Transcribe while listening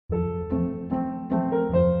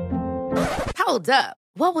Hold up.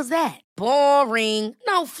 What was that? Boring.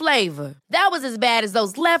 No flavor. That was as bad as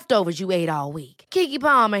those leftovers you ate all week. Keke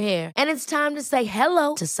Palmer here, and it's time to say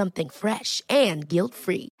hello to something fresh and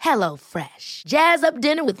guilt-free. Hello Fresh. Jazz up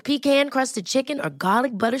dinner with pecan-crusted chicken or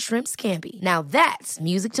garlic butter shrimp scampi. Now that's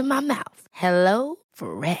music to my mouth. Hello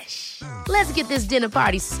Fresh. Let's get this dinner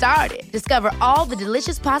party started. Discover all the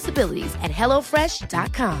delicious possibilities at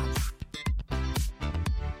hellofresh.com.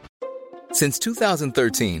 Since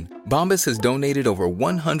 2013, Bombas has donated over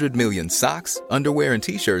 100 million socks, underwear, and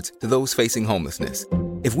T-shirts to those facing homelessness.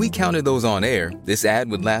 If we counted those on air, this ad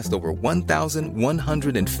would last over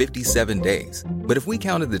 1,157 days. But if we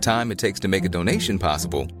counted the time it takes to make a donation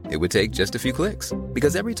possible, it would take just a few clicks.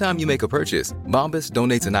 Because every time you make a purchase, Bombas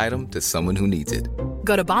donates an item to someone who needs it.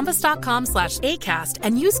 Go to bombas.com/ACAST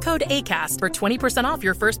and use code ACAST for 20% off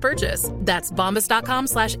your first purchase. That's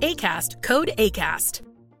bombas.com/ACAST, code ACAST.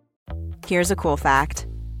 Here's a cool fact.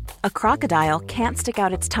 A crocodile can't stick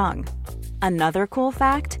out its tongue. Another cool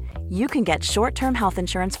fact, you can get short-term health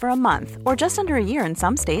insurance for a month or just under a year in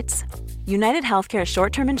some states. United Healthcare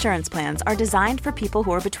short-term insurance plans are designed for people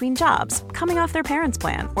who are between jobs, coming off their parents'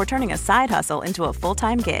 plan, or turning a side hustle into a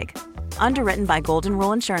full-time gig. Underwritten by Golden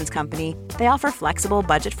Rule Insurance Company, they offer flexible,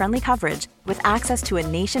 budget-friendly coverage with access to a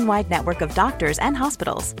nationwide network of doctors and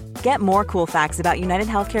hospitals. Get more cool facts about United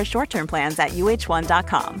Healthcare short-term plans at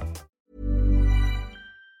uh1.com.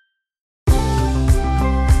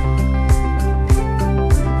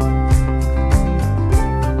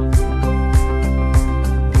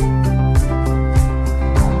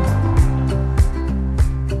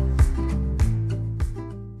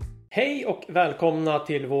 Hej och välkomna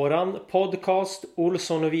till våran podcast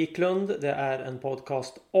Olsson och Wiklund. Det är en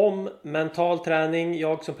podcast om mental träning.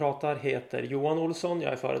 Jag som pratar heter Johan Olsson.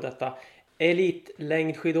 Jag är före detta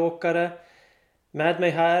elitlängdskidåkare. Med mig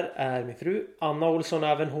här är min fru Anna Olsson.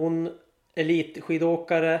 Även hon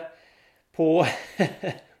elitskidåkare på...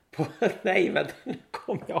 Nej, men nu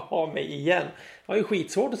kommer jag ha mig igen. Det var ju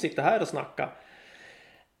skitsvårt att sitta här och snacka.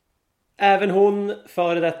 Även hon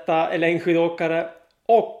före detta längdskidåkare.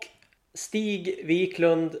 Och Stig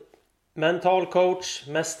Wiklund, mental coach,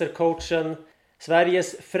 mästercoachen,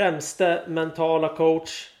 Sveriges främste mentala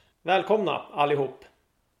coach. Välkomna allihop.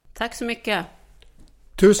 Tack så mycket.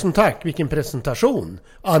 Tusen tack, vilken presentation.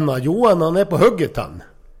 Anna Johan, han är på hugget han.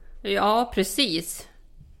 Ja, precis.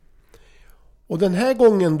 Och den här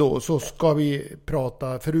gången då så ska vi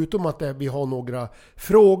prata, förutom att vi har några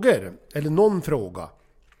frågor, eller någon fråga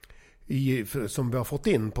som vi har fått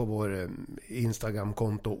in på vår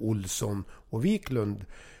Instagramkonto Olsson och Wiklund,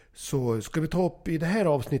 så ska vi ta upp i det här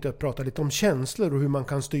avsnittet att prata lite om känslor och hur man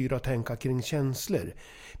kan styra och tänka kring känslor.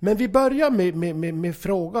 Men vi börjar med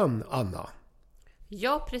frågan, Anna.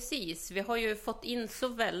 Ja, precis. Vi har ju fått in så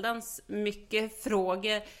väldans mycket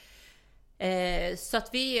frågor så att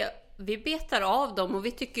vi betar av dem, och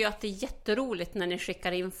vi tycker ju att det är jätteroligt när ni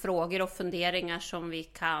skickar in frågor och funderingar som vi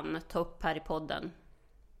kan ta upp här i podden.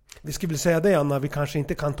 Vi skulle vilja säga det, Anna, vi kanske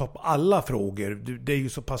inte kan ta upp alla frågor, det är ju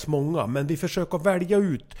så pass många, men vi försöker välja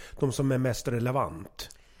ut de som är mest relevant.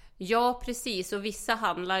 Ja, precis, och vissa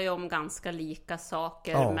handlar ju om ganska lika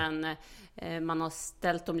saker, ja. Men man har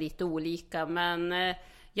ställt dem lite olika. Men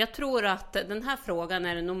jag tror att den här frågan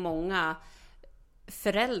är det nog många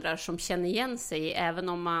föräldrar som känner igen sig i, även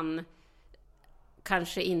om man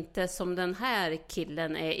kanske inte som den här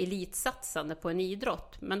killen är elitsatsande på en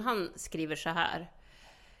idrott. Men han skriver så här: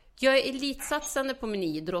 jag är elitsatsande på min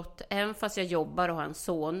idrott även fast jag jobbar och har en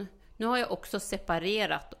son. Nu har jag också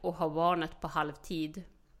separerat och har barnet på halvtid.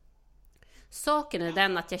 Saken är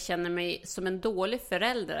den att jag känner mig som en dålig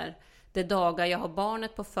förälder de dagar jag har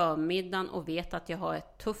barnet på förmiddagen och vet att jag har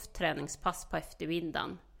ett tufft träningspass på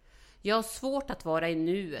eftermiddagen. Jag har svårt att vara i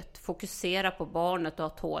nuet, fokusera på barnet och ha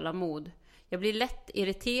tålamod. Jag blir lätt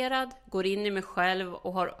irriterad, går in i mig själv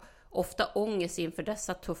och har ofta ångest inför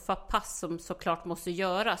dessa tuffa pass som såklart måste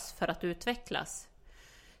göras för att utvecklas.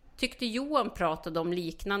 Tyckte Johan pratade om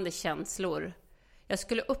liknande känslor. Jag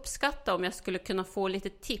skulle uppskatta om jag skulle kunna få lite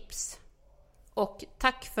tips. Och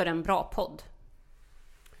tack för en bra podd.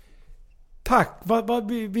 Tack.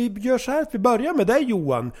 Vi gör så här att vi börjar med dig,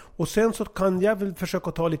 Johan. Och sen så kan jag väl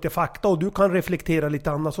försöka ta lite fakta och du kan reflektera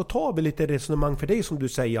lite, Anna. Så tar vi lite resonemang för dig som du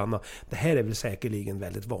säger, Anna. Det här är väl säkerligen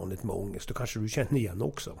väldigt vanligt med ångest. Det kanske du känner igen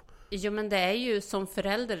också. Jo, men det är ju som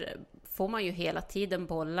förälder får man ju hela tiden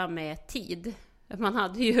bolla med tid. Man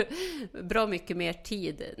hade ju bra mycket mer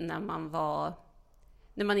tid när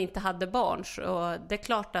man inte hade barn. Så det är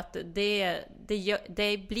klart att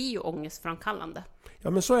det blir ju ångestframkallande. Ja,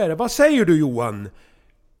 men så är det. Vad säger du, Johan?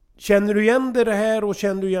 Känner du igen det här och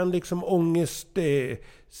känner du igen liksom ångest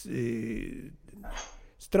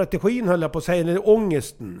strategin, höll jag på att säga, eller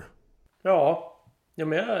ångesten? Ja,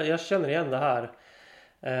 men jag känner igen det här.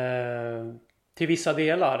 Till vissa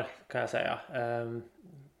delar kan jag säga.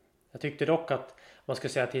 Jag tyckte dock att man ska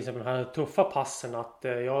säga till exempel de här tuffa passen, att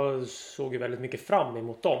jag såg ju väldigt mycket fram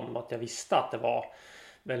emot dem. Att jag visste att det var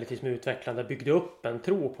väldigt liksom utvecklande. Jag byggde upp en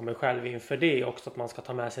tro på mig själv inför det också. Att man ska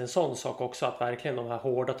ta med sig en sån sak också. Att verkligen de här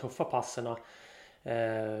hårda tuffa passerna.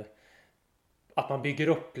 Att man bygger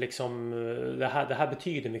upp liksom det här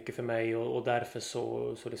betyder mycket för mig. Och därför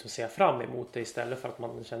så liksom ser jag fram emot det istället för att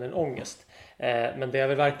man känner en ångest. Men det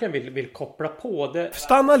jag verkligen vill koppla på det...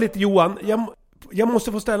 Stanna lite Johan. Jag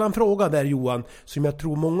måste få ställa en fråga där Johan, som jag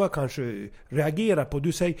tror många kanske reagerar på.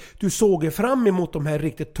 Du säger, du såg fram emot de här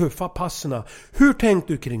riktigt tuffa passerna. Hur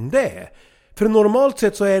tänkte du kring det? För normalt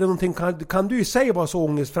sett så är det någonting, kan du i sig vara så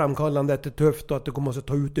ångestframkallande att det är tufft och att du kommer att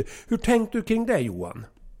ta ut det. Hur tänkte du kring det Johan?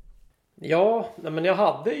 Ja, men jag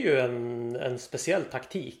hade ju en speciell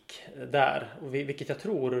taktik där. Vilket jag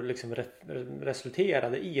tror liksom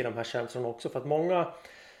resulterade i de här känslorna också. För att många,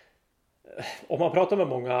 om man pratar med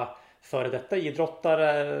många före detta idrottare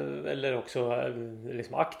eller också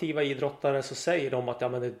liksom aktiva idrottare, så säger de att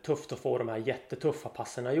men det är tufft att få de här jättetuffa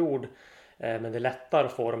passerna gjord. Men det är lättare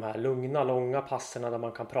att få de här lugna, långa passerna där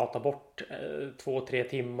man kan prata bort 2-3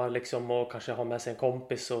 timmar liksom, och kanske ha med sig en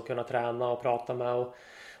kompis och kunna träna och prata med.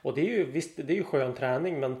 Och det är ju visst, det är ju skön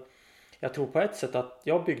träning, men jag tror på ett sätt att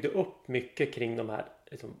jag byggde upp mycket kring de här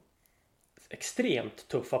liksom, extremt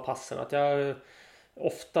tuffa passen. Att jag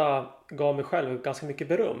ofta gav mig själv ganska mycket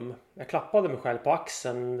beröm. Jag klappade mig själv på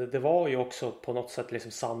axeln. Det var ju också på något sätt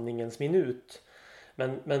liksom sanningens minut.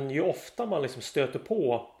 Men ju ofta man liksom stöter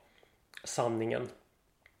på sanningen,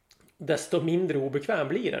 desto mindre obekväm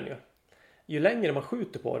blir den ju. Ju längre man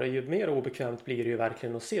skjuter på det, ju mer obekvämt blir det ju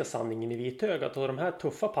verkligen att se sanningen i vitögat. Och de här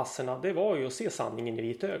tuffa passerna, det var ju att se sanningen i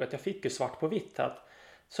vitögat. Jag fick ju svart på vitt att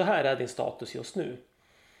så här är din status just nu.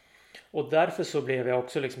 Och därför så blev jag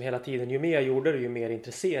också liksom hela tiden, ju mer jag gjorde det, ju mer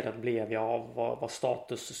intresserad blev jag av vad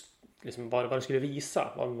status, liksom vad det skulle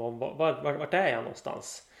visa. Vart är jag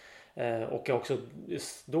någonstans? Och jag också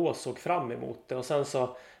då såg fram emot det. Och sen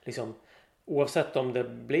så liksom, oavsett om det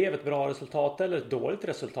blev ett bra resultat eller ett dåligt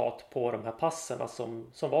resultat på de här passerna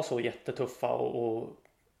som var så jättetuffa och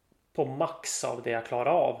på max av det jag klarade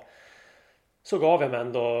av, så gav jag mig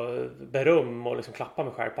ändå beröm och liksom klappade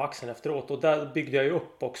mig själv på axeln efteråt. Och där byggde jag ju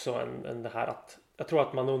upp också det här att jag tror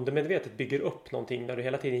att man undermedvetet bygger upp någonting när du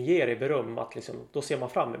hela tiden ger dig beröm, att liksom, då ser man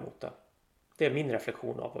fram emot det. Det är min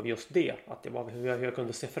reflektion av just det, att det var hur jag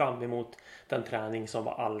kunde se fram emot den träning som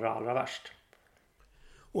var allra värst.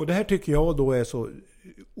 Och det här tycker jag då är så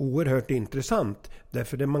oerhört intressant.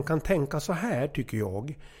 Därför det man kan tänka så här, tycker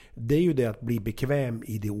jag, det är ju det att bli bekväm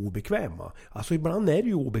i det obekväma. Alltså ibland är det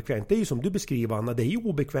ju obekvämt. Det är ju som du beskriver Anna, det är ju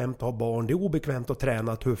obekvämt att ha barn, det är obekvämt att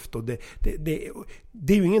träna tufft. Och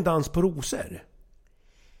det är ju ingen dans på rosor.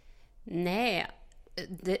 Nej,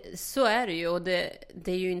 så är det ju. Och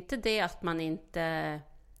det är ju inte det att man inte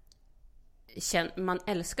man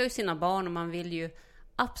älskar ju sina barn och man vill ju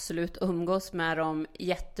absolut umgås med dem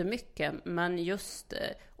jättemycket, men just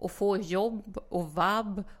att få jobb och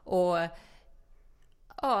vabb och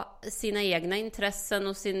sina egna intressen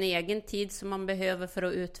och sin egen tid som man behöver för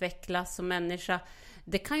att utvecklas som människa,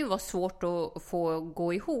 det kan ju vara svårt att få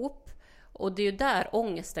gå ihop. Och det är ju där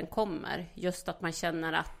ångesten kommer, just att man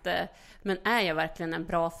känner att men är jag verkligen en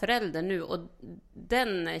bra förälder nu? Och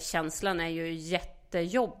den känslan är ju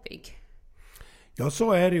jättejobbig. Ja,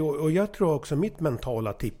 så är det, och jag tror också mitt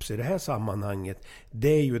mentala tips i det här sammanhanget, det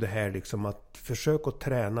är ju det här liksom att försöka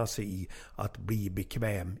träna sig i att bli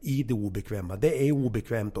bekväm i det obekväma. Det är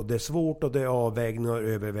obekvämt och det är svårt och det är avvägningar och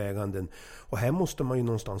överväganden. Och här måste man ju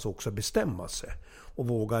någonstans också bestämma sig och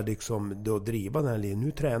våga liksom då driva den här linjen.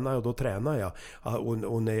 Nu tränar jag och då tränar jag.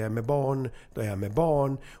 Och när jag är med barn, då är jag med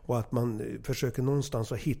barn. Och att man försöker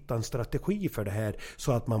någonstans att hitta en strategi för det här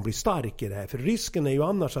så att man blir stark i det här. För risken är ju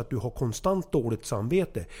annars att du har konstant dåligt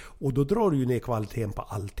samvete. Och då drar du ju ner kvaliteten på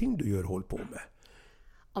allting du gör och håller på med.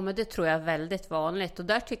 Ja, men det tror jag är väldigt vanligt. Och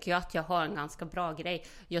där tycker jag att jag har en ganska bra grej.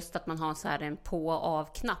 Just att man har så här en på- och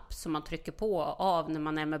av-knapp som man trycker på och av när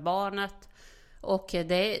man är med barnet. Och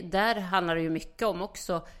där handlar det ju mycket om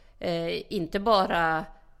också, inte bara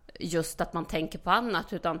just att man tänker på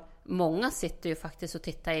annat, utan många sitter ju faktiskt och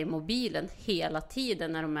tittar i mobilen hela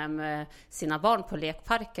tiden när de är med sina barn på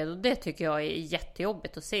lekparken. Och det tycker jag är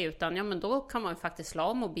jättejobbigt att se, utan men då kan man ju faktiskt slå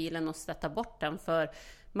av mobilen och sätta bort den, för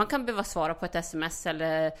man kan behöva svara på ett sms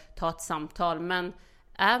eller ta ett samtal, men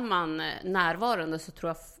är man närvarande så tror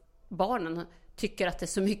jag barnen tycker att det är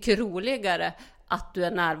så mycket roligare att du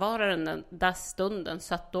är närvarande den där stunden,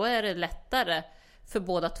 så att då är det lättare för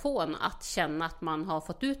båda två att känna att man har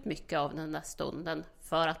fått ut mycket av den där stunden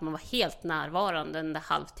för att man var helt närvarande den där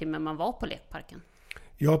halvtimmen man var på lekparken.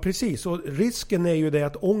 Ja, precis. Och risken är ju det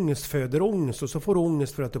att ångest föder ångest och så får du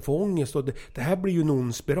ångest för att du får ångest. Och det här blir ju en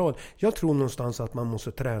ond spiral. Jag tror någonstans att man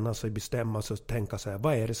måste träna sig, bestämma sig och tänka så här: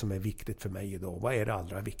 vad är det som är viktigt för mig idag? Vad är det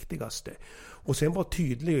allra viktigaste? Och sen vara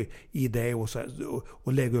tydlig i det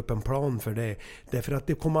och lägga upp en plan för det. Därför att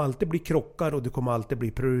det kommer alltid bli krockar och det kommer alltid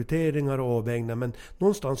bli prioriteringar och avvägningar. Men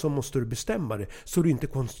någonstans så måste du bestämma det så du inte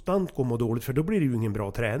konstant kommer dåligt. För då blir det ju ingen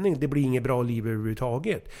bra träning. Det blir inget bra liv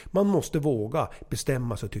överhuvudtaget. Man måste våga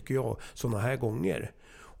bestämma, så tycker jag, sådana här gånger.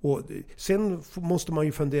 Och sen måste man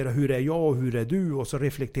ju fundera: hur är jag och hur är du? Och så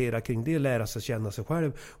reflektera kring det, lära sig känna sig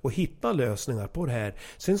själv och hitta lösningar på det här.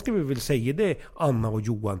 Sen ska vi väl säga det, Anna och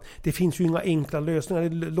Johan, det finns ju inga enkla lösningar. Det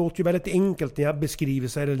låter ju väldigt enkelt när jag beskriver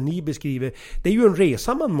så här, eller ni beskriver. Det är ju en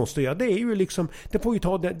resa man måste göra. Det är ju liksom, det får ju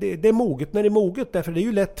ta, det är moget när det är moget. Därför det är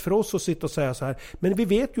ju lätt för oss att sitta och säga så här. Men vi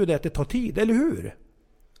vet ju det att det tar tid, eller hur?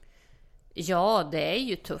 Ja, det är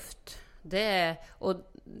ju tufft. Och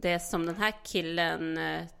det som den här killen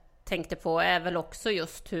tänkte på är väl också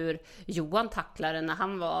just hur Johan tacklade när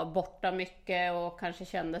han var borta mycket och kanske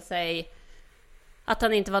kände sig att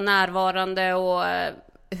han inte var närvarande, och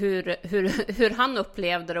hur han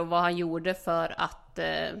upplevde det och vad han gjorde för att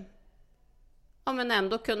men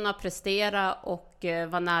ändå kunna prestera och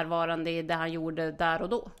vara närvarande i det han gjorde där och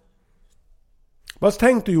då. Vad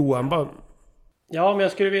tänkte du, Johan? Ja, men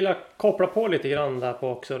jag skulle vilja koppla på lite grann där på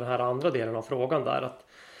också den här andra delen av frågan där. Att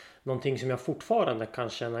någonting som jag fortfarande kan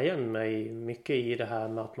känna igen mig mycket i det här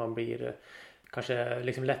med att man blir kanske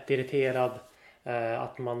liksom lätt irriterad.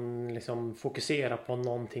 Att man liksom fokuserar på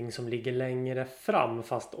någonting som ligger längre fram,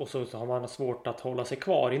 fast och så har man svårt att hålla sig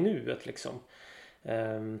kvar i nuet liksom.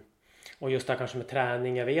 Och just det här kanske med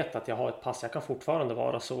träning, jag vet att jag har ett pass, jag kan fortfarande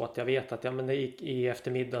vara så att jag vet att i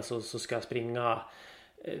eftermiddag så ska jag springa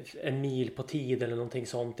 1 mil på tid eller någonting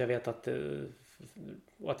sånt. Jag vet att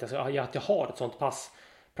jag har ett sånt pass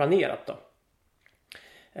planerat då.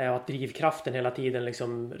 Och att drivkraften hela tiden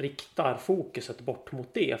liksom riktar fokuset bort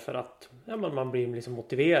mot det, för att man blir liksom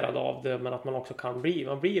motiverad av det, men att man också man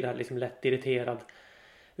blir det här liksom lätt irriterad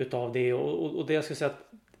utav det. Och det jag ska säga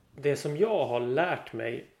att det som jag har lärt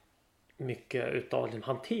mig mycket utav att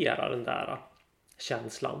hantera den där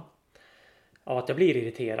känslan av att jag blir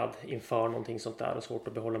irriterad inför någonting sånt där och svårt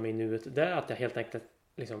att behålla mig i nuet, det är att jag helt enkelt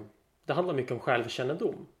liksom, det handlar mycket om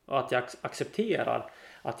självkännedom och att jag accepterar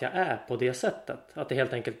att jag är på det sättet. Att det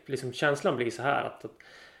helt enkelt liksom, känslan blir så här att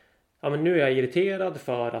men nu är jag irriterad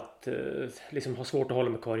för att liksom ha svårt att hålla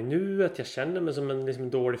mig kvar i nuet. Jag känner mig som en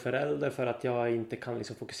dålig förälder för att jag inte kan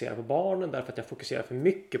liksom fokusera på barnen, därför att jag fokuserar för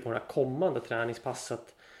mycket på det här kommande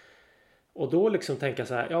träningspasset. Och då liksom tänker jag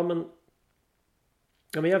så här,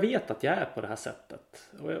 men jag vet att jag är på det här sättet.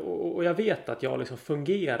 Och jag vet att jag liksom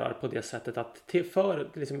fungerar på det sättet att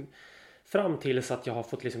liksom, fram tills att jag har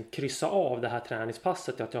fått liksom kryssa av det här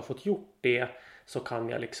träningspasset, att jag har fått gjort det, så kan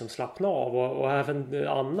jag liksom slappna av. Och även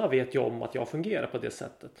Anna vet ju om att jag fungerar på det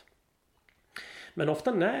sättet. Men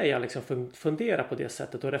ofta när jag liksom funderar på det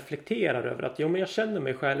sättet och reflekterar över att men jag känner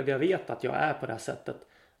mig själv, jag vet att jag är på det här sättet,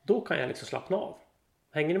 då kan jag liksom slappna av.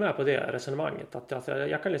 Hänger ni med på det resonemanget? Att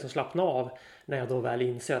jag kan liksom slappna av när jag då väl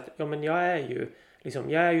inser att men jag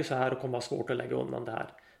är ju så här och kommer ha svårt att lägga undan det här.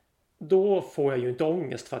 Då får jag ju inte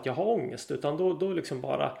ångest för att jag har ångest, utan då liksom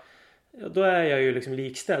bara, då är jag ju liksom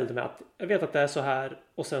likställd med att jag vet att det är så här,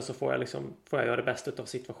 och sen så får jag göra det bästa av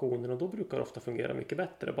situationen, och då brukar det ofta fungera mycket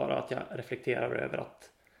bättre, bara att jag reflekterar över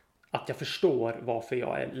att jag förstår varför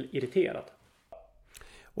jag är irriterad.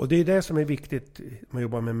 Och det är det som är viktigt när man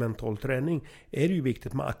jobbar med mental träning. Är det ju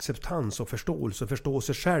viktigt med acceptans och förståelse. Förstå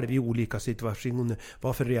sig själv i olika situationer.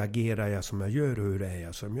 Varför reagerar jag som jag gör och hur är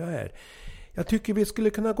jag som jag är? Jag tycker vi skulle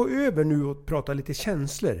kunna gå över nu och prata lite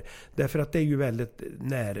känslor. Därför att det är ju väldigt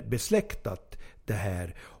närbesläktat det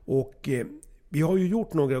här. Och vi har ju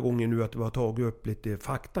gjort några gånger nu att vi har tagit upp lite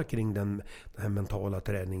fakta kring den här mentala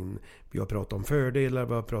träningen. Vi har pratat om fördelar,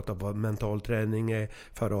 vi har pratat om vad mental träning är.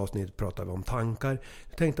 Förra avsnittet pratade vi om tankar.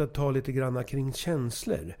 Jag tänkte att ta lite grann kring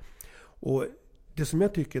känslor. Och det som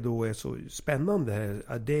jag tycker då är så spännande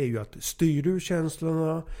här, det är ju att styr du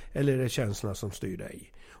känslorna eller är det känslorna som styr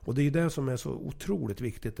dig? Och det är det som är så otroligt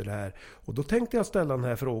viktigt i det här. Och då tänkte jag ställa den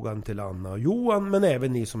här frågan till Anna och Johan, men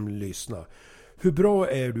även ni som lyssnar. Hur bra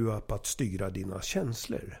är du på att styra dina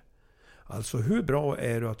känslor? Alltså hur bra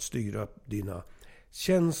är du att styra dina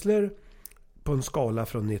känslor på en skala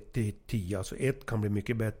från 1 till 10? Alltså 1 kan bli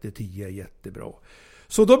mycket bättre, 10 är jättebra.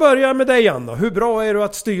 Så då börjar jag med dig, Anna. Hur bra är du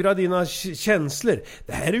att styra dina känslor?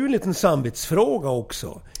 Det här är ju en liten samvetsfråga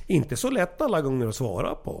också. Inte så lätt alla gånger att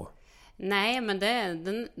svara på. Nej, men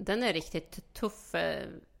den är riktigt tuff.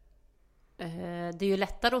 Det är ju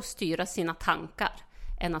lättare att styra sina tankar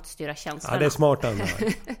än att styra känslorna. Ja, det är smart, Anna.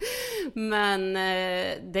 Men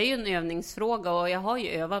det är ju en övningsfråga och jag har ju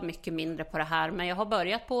övat mycket mindre på det här. Men jag har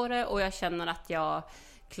börjat på det och jag känner att jag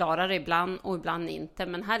klarar det ibland och ibland inte.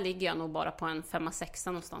 Men här ligger jag nog bara på en 5-6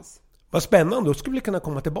 någonstans. Vad spännande, då skulle vi kunna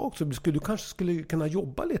komma tillbaka. Så du kanske skulle kunna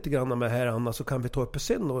jobba lite grann med det här, Anna, så kan vi ta upp det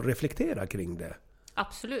sen och reflektera kring det.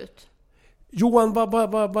 Absolut. Johan,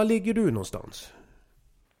 var ligger du någonstans?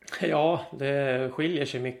 Ja, det skiljer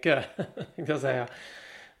sig mycket, kan jag säga.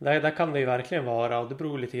 Där kan det ju verkligen vara, och det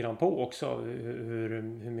beror lite grann på också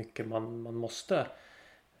hur mycket man måste,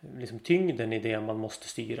 liksom tyngden i det man måste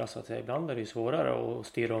styra, så att säga. Ibland är det ju svårare att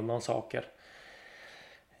styra undan saker.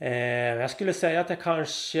 Jag skulle säga att jag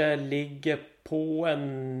kanske ligger på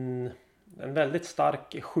en väldigt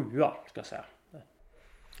stark 7, ska jag säga.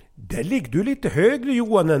 Där ligger du lite högre,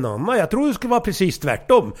 Johan, än Anna. Jag tror det skulle vara precis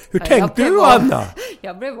tvärtom. Hur tänkte du, Anna?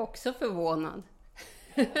 Jag blev också förvånad.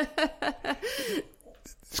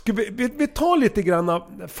 Ska vi ta lite grann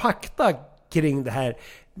fakta kring det här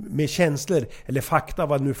med känslor, eller fakta,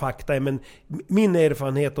 vad nu fakta är, men min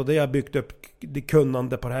erfarenhet, och det jag byggt upp det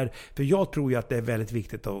kunnande på det här, för jag tror ju att det är väldigt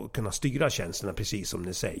viktigt att kunna styra känslorna, precis som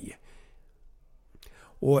ni säger.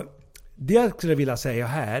 Och det jag skulle vilja säga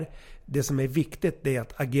här, det som är viktigt, det är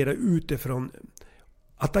att agera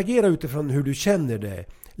utifrån hur du känner det,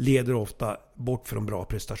 leder ofta bort från bra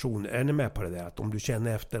prestationer. Är ni med på det där? Att om du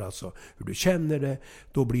känner efter alltså hur du känner det,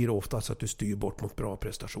 då blir det ofta så att du styr bort mot bra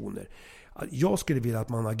prestationer. Jag skulle vilja att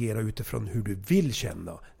man agerar utifrån hur du vill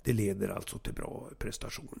känna. Det leder alltså till bra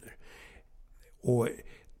prestationer. Och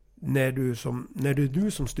när det är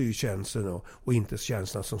du som styr känslorna och inte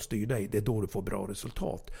känslorna som styr dig, det är då du får bra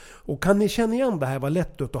resultat. Och kan ni känna igen det här, vad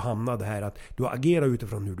lätt att hamna det här att du agerar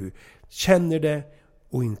utifrån hur du känner det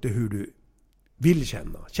och inte hur du vill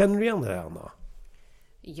känna. Känner du igen det här, Anna?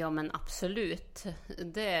 Ja, men absolut.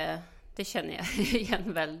 Det känner jag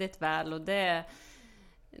igen väldigt väl, och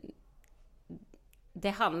det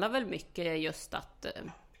handlar väl mycket just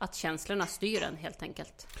att känslorna styr en, helt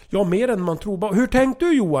enkelt. Ja, mer än man tror. Hur tänkte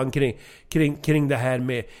du, Johan, kring det här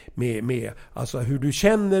med alltså hur du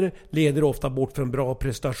känner leder ofta bort från bra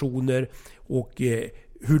prestationer, och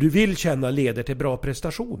hur du vill känna leder till bra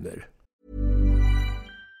prestationer?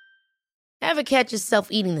 Ever catch yourself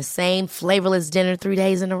eating the same flavorless dinner 3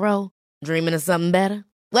 days in a row? Dreaming of something better?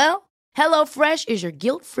 Well, HelloFresh is your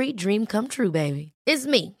guilt-free dream come true, baby. It's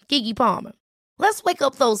me, Keke Palmer. Let's wake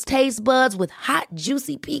up those taste buds with hot,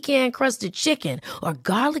 juicy pecan-crusted chicken or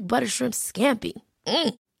garlic butter shrimp scampi.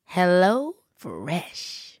 Hello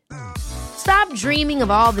Fresh. Stop dreaming of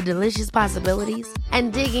all the delicious possibilities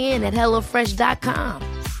and dig in at HelloFresh.com.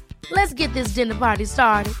 Let's get this dinner party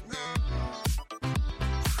started.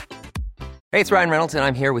 Hey, it's Ryan Reynolds, and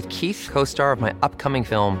I'm here with Keith, co-star of my upcoming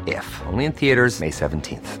film, If, only in theaters May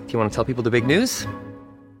 17th. Do you want to tell people the big news?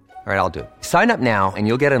 All right, I'll do it. Sign up now and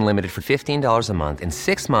you'll get unlimited for $15 a month and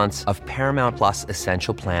 6 months of Paramount Plus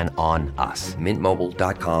Essential Plan on us.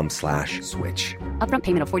 MintMobile.com/switch. Upfront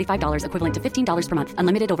payment of $45 equivalent to $15 per month.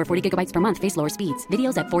 Unlimited over 40 gigabytes per month. Face lower speeds.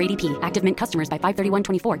 Videos at 480p. Active Mint customers by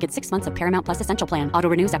 531.24 get 6 months of Paramount Plus Essential Plan. Auto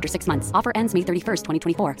renews after 6 months. Offer ends May 31st,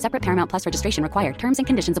 2024. Separate Paramount Plus registration required. Terms and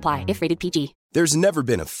conditions apply if rated PG. There's never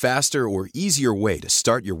been a faster or easier way to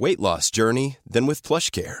start your weight loss journey than with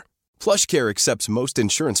PlushCare. PlushCare accepts most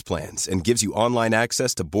insurance plans and gives you online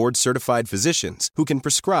access to board-certified physicians who can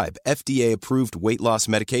prescribe FDA-approved weight loss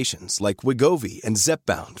medications like Wegovy and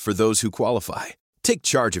Zepbound for those who qualify. Take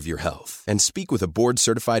charge of your health and speak with a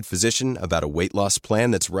board-certified physician about a weight loss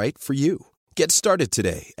plan that's right for you. Get started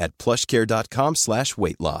today at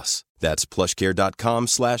plushcare.com/weightloss. That's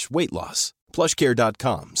plushcare.com/weightloss.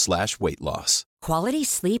 plushcare.com/weightloss. Quality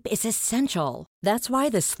sleep is essential. That's why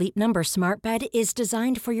the Sleep Number Smart Bed is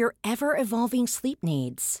designed for your ever-evolving sleep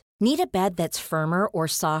needs. Need a bed that's firmer or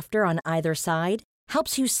softer on either side?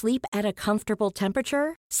 Helps you sleep at a comfortable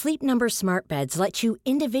temperature? Sleep Number Smart Beds let you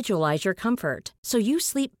individualize your comfort, so you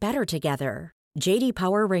sleep better together. JD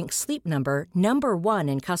Power ranks Sleep Number #1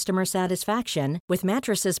 in customer satisfaction with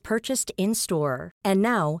mattresses purchased in-store. And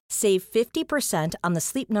now, save 50% on the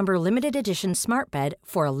Sleep Number Limited Edition Smart Bed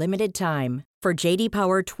for a limited time. For JD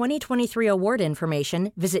Power 2023 award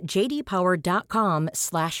information, visit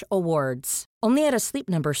jdpower.com/awards. Only at a Sleep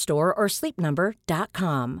Number store or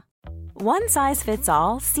sleepnumber.com. One size fits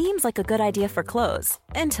all seems like a good idea for clothes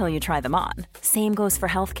until you try them on. Same goes for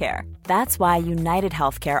healthcare. That's why United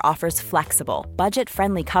Healthcare offers flexible,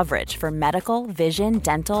 budget-friendly coverage for medical, vision,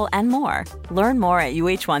 dental, and more. Learn more at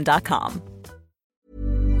uh1.com.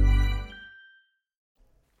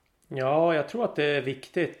 Ja, jag tror att det är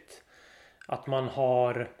viktigt att man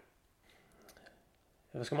har,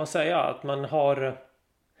 vad ska man säga, att man har,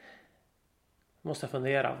 måste jag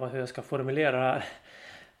fundera hur jag ska formulera det här.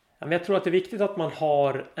 Men jag tror att det är viktigt att man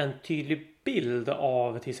har en tydlig bild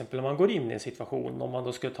av till exempel när man går in i en situation. Om man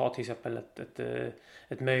då skulle ta till exempel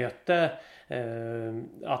ett möte.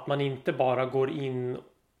 Att man inte bara går in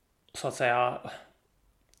så att säga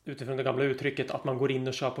utifrån det gamla uttrycket att man går in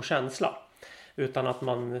och kör på känsla. Utan att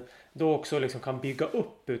man då också liksom kan bygga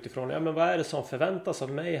upp utifrån, ja men vad är det som förväntas av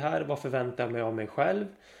mig här? Vad förväntar jag mig av mig själv?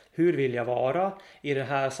 Hur vill jag vara i det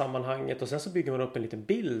här sammanhanget? Och sen så bygger man upp en liten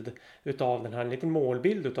bild utav den här, en liten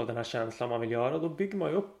målbild utav den här känslan man vill göra. Då bygger man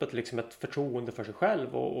ju upp ett förtroende för sig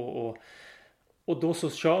själv och då så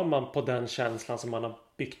kör man på den känslan som man har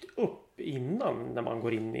byggt upp innan när man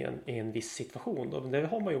går in i en viss situation. Det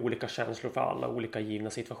har man ju olika känslor för alla olika givna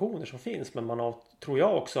situationer som finns. Men man har, tror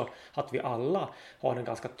jag också, att vi alla har en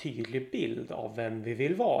ganska tydlig bild av vem vi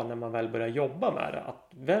vill vara när man väl börjar jobba med det. Att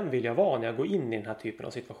vem vill jag vara när jag går in i den här typen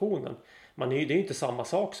av situationen? Det är ju inte samma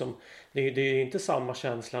sak som, det är inte samma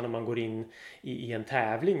känsla när man går in i en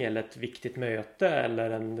tävling eller ett viktigt möte eller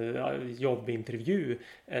en jobbintervju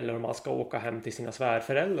eller om man ska åka hem till sina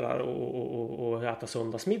svärföräldrar och äta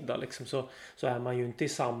söndagsmiddag liksom, så är man ju inte i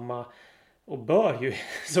samma, och bör ju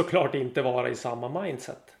såklart inte vara i samma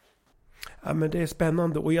mindset. Ja, men det är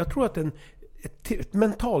spännande, och jag tror att ett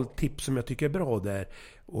mentalt tips som jag tycker är bra där,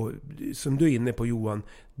 och som du är inne på Johan,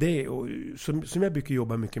 det är, och som jag brukar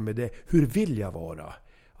jobba mycket med, det: hur vill jag vara?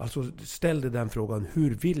 Alltså ställ dig den frågan: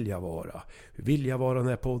 hur vill jag vara? Hur vill jag vara när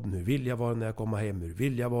jag är podden? Hur vill jag vara när jag kommer hem? Hur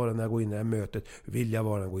vill jag vara när jag går in i det här mötet? Hur vill jag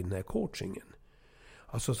vara när jag går in i den här coachingen?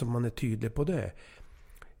 Alltså så man är tydlig på det.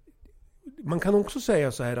 Man kan också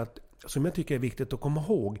säga så här att, som jag tycker är viktigt att komma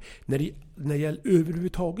ihåg, när det gäller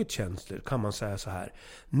överhuvudtaget känslor kan man säga så här: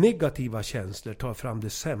 negativa känslor tar fram det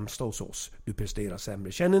sämsta hos oss, du presterar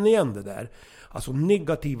sämre. Känner ni igen det där? Alltså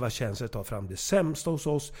negativa känslor tar fram det sämsta hos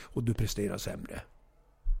oss och du presterar sämre.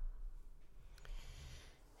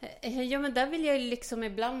 Ja, men där vill jag liksom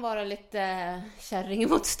ibland vara lite kärring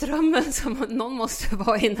mot strömmen, som någon måste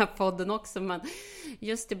vara i den här podden också. Men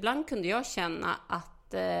just ibland kunde jag känna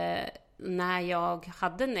att när jag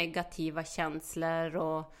hade negativa känslor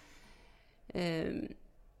och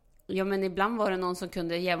ja, men ibland var det någon som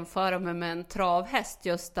kunde jämföra mig med en travhäst,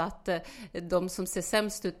 just att de som ser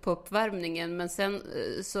sämst ut på uppvärmningen, men sen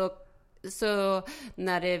så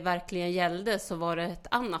när det verkligen gällde så var det ett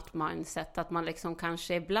annat mindset, att man liksom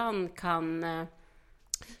kanske ibland kan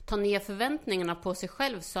ta ner förväntningarna på sig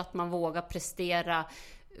själv så att man vågar prestera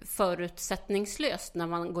förutsättningslöst när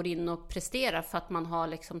man går in och presterar, för att man har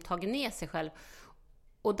liksom tagit ner sig själv.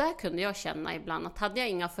 Och där kunde jag känna ibland att hade jag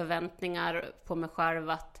inga förväntningar på mig själv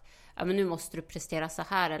att ja, men nu måste du prestera så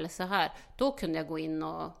här eller så här, då kunde jag gå in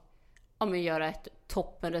och göra ett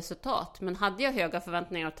toppenresultat. Men hade jag höga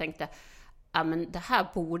förväntningar och tänkte ja, men det här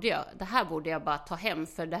borde jag bara ta hem,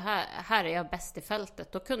 för det här är jag bäst i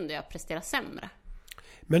fältet, då kunde jag prestera sämre.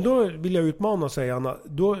 Men då vill jag utmana och säga, Anna,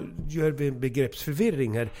 då gör vi en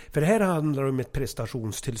begreppsförvirring här. För det här handlar om ett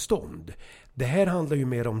prestationstillstånd. Det här handlar ju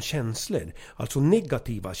mer om känslor. Alltså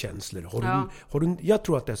negativa känslor. Jag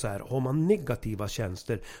tror att det är så här, har man negativa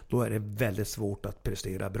känslor, då är det väldigt svårt att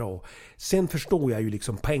prestera bra. Sen förstår jag ju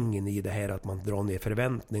liksom poängen i det här, att man drar ner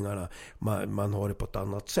förväntningarna. Man har det på ett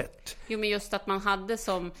annat sätt. Jo, men just att man hade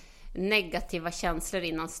som negativa känslor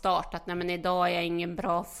innan start, att nej, men idag är jag ingen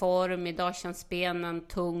bra form, idag känns benen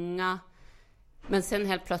tunga. Men sen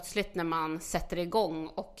helt plötsligt när man sätter igång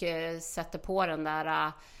och sätter på den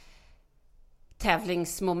där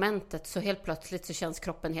tävlingsmomentet, så helt plötsligt så känns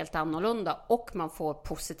kroppen helt annorlunda och man får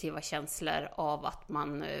positiva känslor av att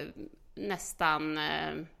man nästan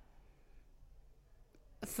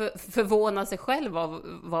förvånar sig själv av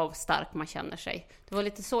vad stark man känner sig. Det var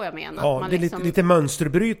lite så jag menade. Ja, man det är liksom lite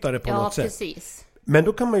mönsterbrytare på något sätt. Ja, precis. Men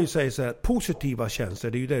då kan man ju säga så här, positiva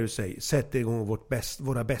känslor, det är ju det du säger, sätt igång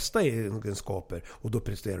våra bästa egenskaper och då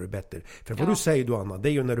presterar du bättre. För vad du säger då, Anna, det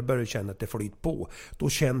är ju när du börjar känna att det flyter på, då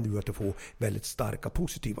känner du att du får väldigt starka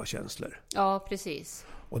positiva känslor. Ja, precis.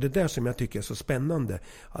 Och det är där som jag tycker är så spännande,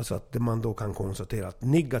 alltså att man då kan konstatera att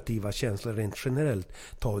negativa känslor rent generellt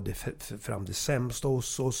tar det fram det sämsta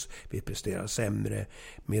hos oss, vi presterar sämre,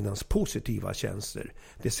 medan positiva känslor,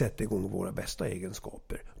 det sätter igång våra bästa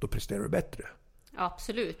egenskaper, då presterar du bättre.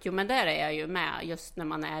 Absolut, jo, men där är jag ju med just när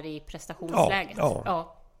man är i prestationsläget.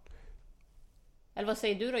 Ja. Eller vad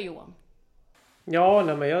säger du då, Johan? Ja,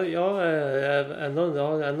 nej, men jag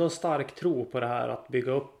har ändå en stark tro på det här att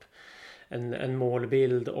bygga upp en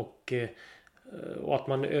målbild och att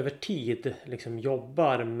man över tid liksom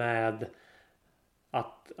jobbar med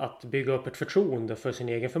att bygga upp ett förtroende för sin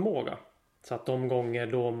egen förmåga. Så att de gånger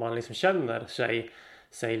då man liksom känner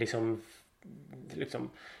sig liksom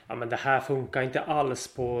ja men det här funkar inte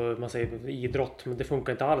alls på, man säger idrott, men det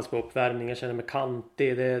funkar inte alls på uppvärmning, jag känner mig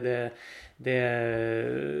kantig, det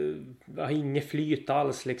har inget flyt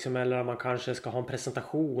alls liksom, eller man kanske ska ha en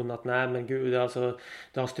presentation att nej men gud alltså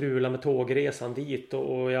det har strulat med tågresan dit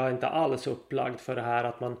och jag är inte alls upplagd för det här,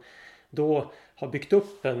 att man då har byggt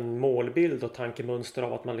upp en målbild och tankemönster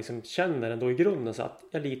av att man liksom känner ändå i grunden så att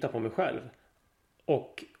jag litar på mig själv.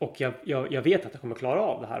 Och jag vet att jag kommer klara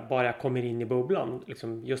av det här. Bara jag kommer in i bubblan.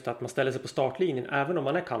 Liksom just att man ställer sig på startlinjen. Även om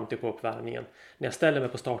man är kantig på uppvärmningen. När jag ställer mig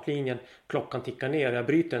på startlinjen. Klockan tickar ner. Jag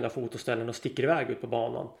bryter den där fotoställen och sticker iväg ut på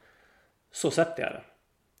banan. Så sätter jag det.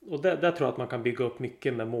 Och där tror jag att man kan bygga upp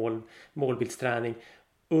mycket med målbildsträning.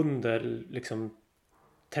 Under liksom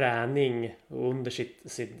träning. Och under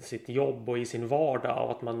sitt jobb och i sin vardag.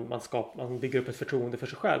 Och att man bygger upp ett förtroende för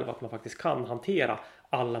sig själv. Att man faktiskt kan hantera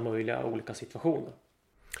alla möjliga olika situationer.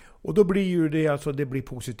 Och då blir ju det alltså det blir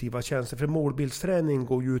positiva känslor. För målbildsträning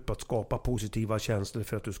går ju ut på att skapa positiva känslor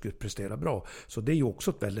för att du ska prestera bra. Så det är ju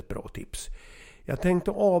också ett väldigt bra tips. Jag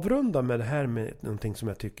tänkte avrunda med det här med någonting som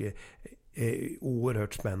jag tycker är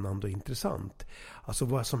oerhört spännande och intressant. Alltså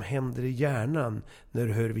vad som händer i hjärnan när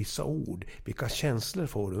du hör vissa ord. Vilka känslor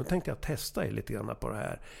får du? Då tänkte jag testa lite grann på det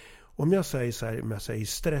här. Om jag säger så här, om jag säger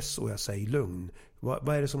stress och jag säger lugn.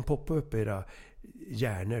 Vad är det som poppar upp i era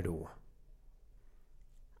hjärnor då?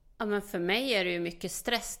 Ja, men för mig är det ju mycket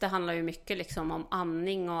stress. Det handlar ju mycket liksom om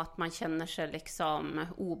andning och att man känner sig liksom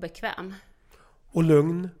obekväm. Och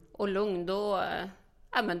lugn? Och lugn då,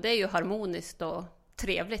 ja men det är ju harmoniskt och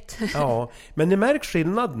trevligt. Ja, men ni märker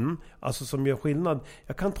skillnaden, alltså som gör skillnad.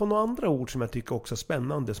 Jag kan ta några andra ord som jag tycker också är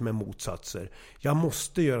spännande som är motsatser. Jag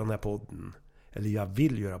måste göra den här podden. Eller jag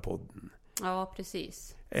vill göra podden. Ja,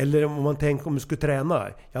 precis. Eller om man tänker om du skulle träna.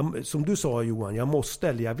 Som du sa Johan, jag måste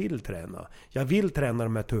eller jag vill träna. Jag vill träna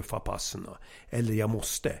de här tuffa passerna. Eller jag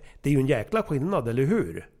måste. Det är ju en jäkla skillnad, eller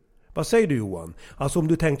hur? Vad säger du Johan? Alltså om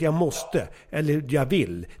du tänkte jag måste eller jag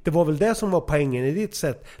vill. Det var väl det som var poängen i ditt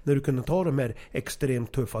sätt när du kunde ta de här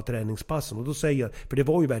extremt tuffa träningspassen. Och då säger jag, för det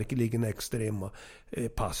var ju verkligen extrema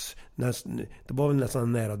pass. Det var väl nästan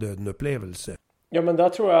en nära döden upplevelse. Ja men där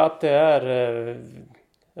tror jag att det är...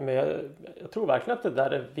 Jag tror verkligen att det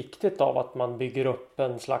där är viktigt av att man bygger upp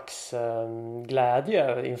en slags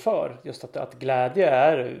glädje inför. Just att glädje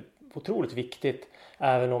är otroligt viktigt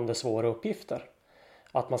även om det är svåra uppgifter.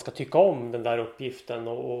 Att man ska tycka om den där uppgiften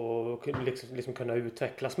och liksom kunna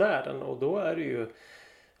utvecklas med den. Och då är det ju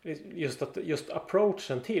just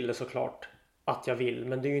approachen till det såklart att jag vill.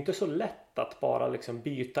 Men det är ju inte så lätt att bara liksom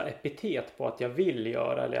byta epitet på att jag vill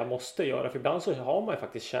göra eller jag måste göra. För ibland så har man ju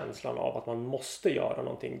faktiskt känslan av att man måste göra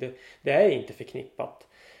någonting. Det är inte förknippat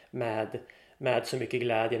med så mycket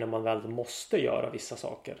glädje när man väl måste göra vissa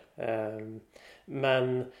saker.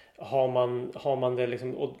 Men har man det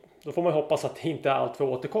liksom, och då får man hoppas att det inte är allt för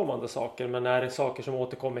återkommande saker. Men är det saker som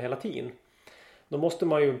återkommer hela tiden, då måste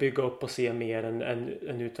man ju bygga upp och se mer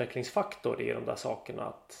en utvecklingsfaktor i de där sakerna.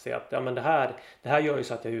 Att se att ja, men det här gör ju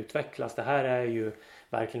så att jag utvecklas. Det här är ju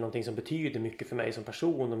verkligen någonting som betyder mycket för mig som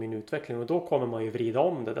person och min utveckling. Och då kommer man ju vrida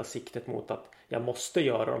om det där siktet mot att jag måste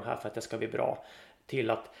göra de här för att jag ska bli bra. Till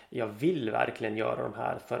att jag vill verkligen göra de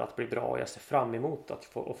här för att bli bra och jag ser fram emot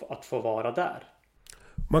att få vara där.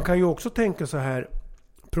 Man kan ju också tänka så här,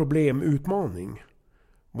 problem, utmaning.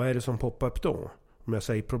 Vad är det som poppar upp då? Om jag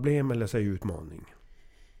säger problem eller säger utmaning?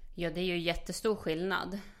 Ja, det är ju jättestor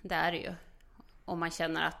skillnad. Det är det ju. Om man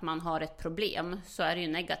känner att man har ett problem så är det ju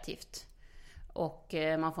negativt. Och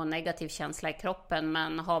man får en negativ känsla i kroppen.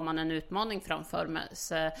 Men har man en utmaning framför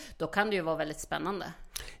sig, då kan det ju vara väldigt spännande.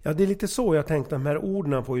 Ja, det är lite så jag tänkte. De här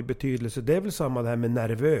orden får ju betydelse. Det är väl samma det här med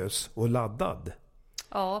nervös och laddad.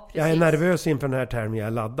 Ja, precis. Jag är nervös inför den här termen, jag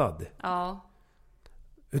är laddad. Ja.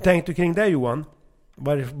 Hur tänkte du kring det Johan?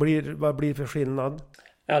 Vad blir för skillnad?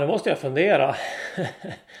 Ja, då måste jag fundera.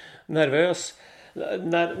 Nervös.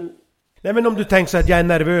 Nej, men om du tänker så att jag är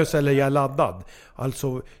nervös eller jag är laddad.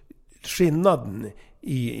 Alltså skillnaden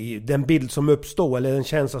i den bild som uppstår eller den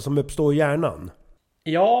känsla som uppstår i hjärnan.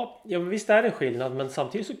 Ja, visst är det en skillnad. Men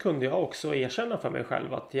samtidigt så kunde jag också erkänna för mig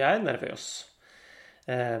själv att jag är nervös.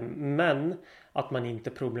 Men att man inte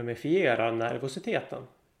problemifierar nervositeten.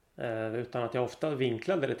 Utan att jag ofta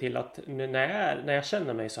vinklade det till att när jag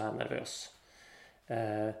känner mig så här nervös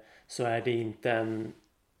så är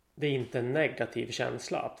det inte en negativ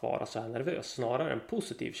känsla att vara så här nervös. Snarare en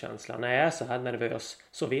positiv känsla. När jag är så här nervös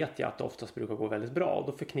så vet jag att det oftast brukar gå väldigt bra.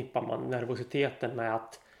 Och då förknippar man nervositeten med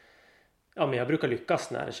att Ja, men jag brukar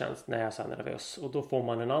lyckas när jag är så nervös. Och då får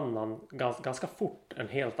man en annan, ganska fort, en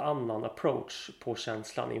helt annan approach på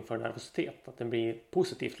känslan inför nervositet. Att den blir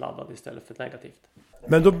positivt laddad istället för negativt.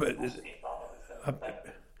 Men då...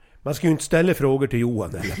 Man ska ju inte ställa frågor till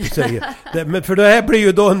Johan eller men för det här blir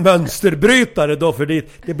ju då en mönsterbrytare då, för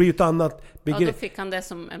det blir ju ett annat begrepp. Ja, då fick han det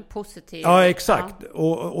som en positiv... Ja, exakt.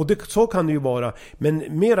 Ja. Och det, så kan det ju vara.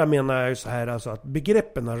 Men mera menar jag ju så här, alltså att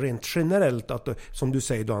begreppen är rent generellt, att som du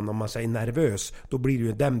säger då, om man säger nervös, då blir det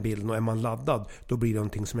ju den bilden, och är man laddad, då blir det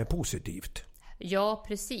någonting som är positivt. Ja,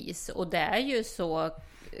 precis. Och det är ju så,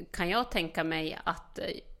 kan jag tänka mig, att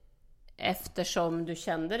eftersom du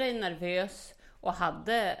kände dig nervös och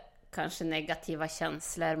hade kanske negativa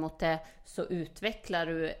känslor mot det, så utvecklar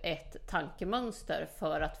du ett tankemönster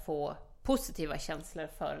för att få positiva känslor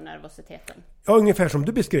för nervositeten. Ja, ungefär som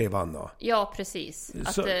du beskrev, Anna. Ja, precis.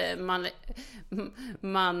 Att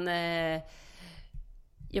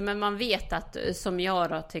man vet att, som jag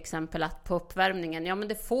då till exempel, att på uppvärmningen, ja men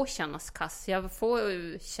det får kännas kass. Jag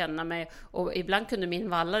får känna mig, och ibland kunde min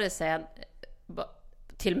vallare säga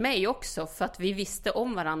till mig också, för att vi visste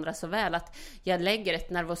om varandra så väl, att jag lägger ett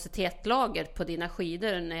nervositetlager på dina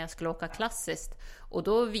skidor när jag skulle åka klassiskt, och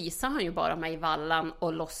då visar han ju bara mig vallan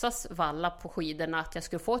och låtsas valla på skidorna att jag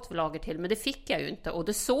skulle få ett lager till, men det fick jag ju inte, och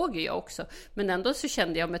det såg ju jag också, men ändå så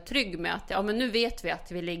kände jag mig trygg med att ja, men nu vet vi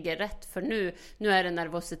att vi ligger rätt, för nu är det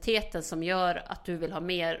nervositeten som gör att du vill ha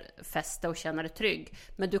mer fäste och känna dig trygg,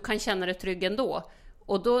 men du kan känna dig trygg ändå.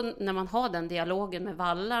 Och då när man har den dialogen med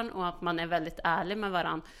vallan och att man är väldigt ärlig med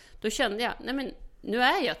varann, då kände jag, nej men nu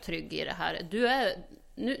är jag trygg i det här.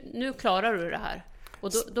 Nu klarar du det här.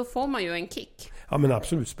 Och då får man ju en kick. Ja, men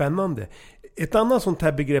absolut, spännande. Ett annat sånt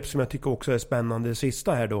här begrepp som jag tycker också är spännande, det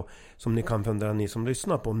sista här då, som ni kan fundera, ni som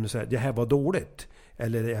lyssnar på, om ni säger det här var dåligt,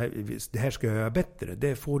 eller det här ska jag göra bättre.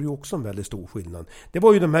 Det får ju också en väldigt stor skillnad. Det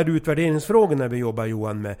var ju de här utvärderingsfrågorna vi jobbar,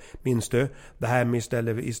 Johan, med, minns du? Det här med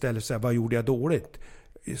istället så här, vad gjorde jag dåligt?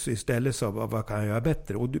 Istället så, vad kan jag göra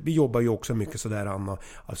bättre? Och vi jobbar ju också mycket sådär, Anna.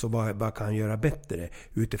 Alltså vad kan jag göra bättre?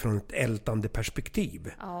 Utifrån ett ältande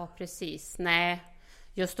perspektiv. Ja, precis. Nej,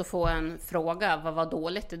 just att få en fråga, vad var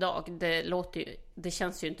dåligt idag? Det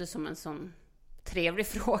känns ju inte som en sån trevlig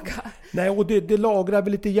fråga. Nej, och det lagrar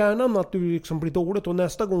väl lite i hjärnan att du liksom blir dåligt, och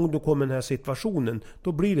nästa gång du kommer i den här situationen,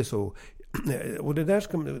 då blir det så. Och det där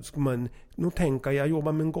ska man nog tänka. Jag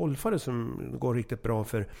jobbar med en golfare som går riktigt bra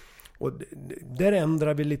för, och där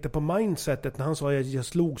ändrar vi lite på mindsetet. När han sa att jag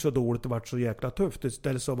slog så dåligt och varit så jäkla tufft,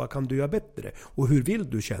 istället så vad kan du göra bättre? Och hur vill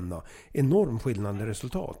du känna? Enorm skillnad i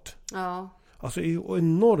resultat. Ja. Alltså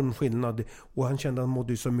enorm skillnad, och han kände att han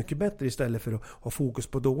mådde så mycket bättre istället för att ha fokus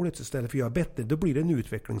på dåligt, istället för att göra bättre. Då blir det en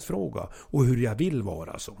utvecklingsfråga, och hur jag vill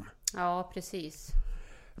vara som. Ja, precis.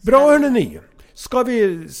 Bra, hörni ni. Ska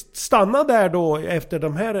vi stanna där då efter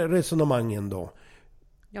de här resonemangen då?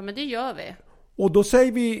 Ja, men det gör vi. Och då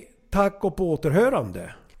säger vi tack och på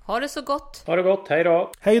återhörande. Ha det så gott. Ha det gott, hej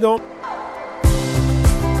då. Hej då.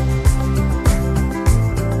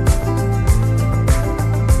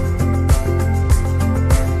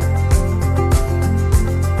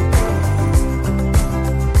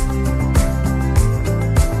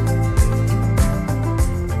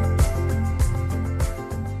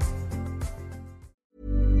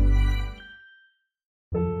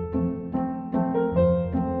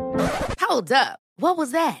 Hold up. What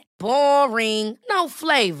was that? Boring. No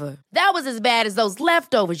flavor. That was as bad as those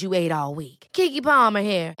leftovers you ate all week. Keke Palmer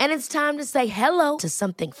here, and it's time to say hello to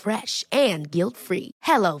something fresh and guilt-free.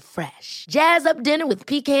 Hello Fresh. Jazz up dinner with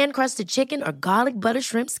pecan-crusted chicken or garlic butter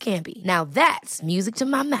shrimp scampi. Now that's music to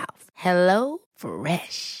my mouth. Hello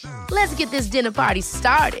Fresh. Let's get this dinner party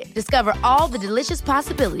started. Discover all the delicious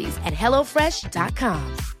possibilities at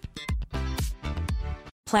hellofresh.com.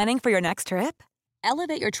 Planning for your next trip?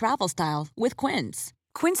 Elevate your travel style with Quince.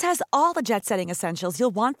 Quince has all the jet-setting essentials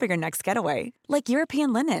you'll want for your next getaway, like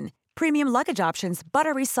European linen, premium luggage options,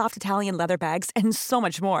 buttery soft Italian leather bags, and so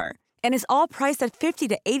much more. And is all priced at 50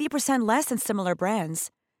 to 80% less than similar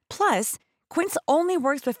brands. Plus, Quince only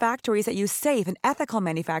works with factories that use safe and ethical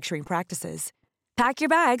manufacturing practices. Pack your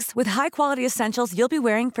bags with high-quality essentials you'll be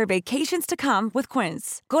wearing for vacations to come with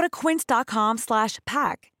Quince. Go to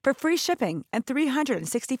quince.com/pack for free shipping and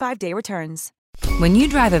 365-day returns. When you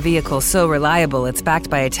drive a vehicle so reliable it's backed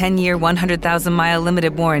by a 10-year, 100,000-mile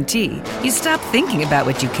limited warranty, you stop thinking about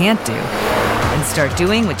what you can't do and start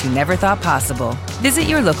doing what you never thought possible. Visit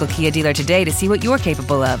your local Kia dealer today to see what you're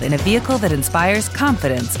capable of in a vehicle that inspires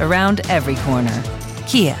confidence around every corner.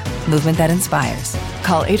 Kia, movement that inspires.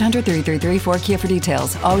 Call 800-333-4KIA for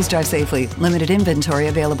details. Always drive safely. Limited inventory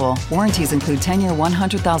available. Warranties include 10-year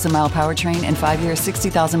 100,000-mile powertrain and 5-year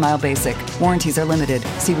 60,000-mile basic. Warranties are limited.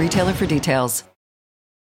 See retailer for details.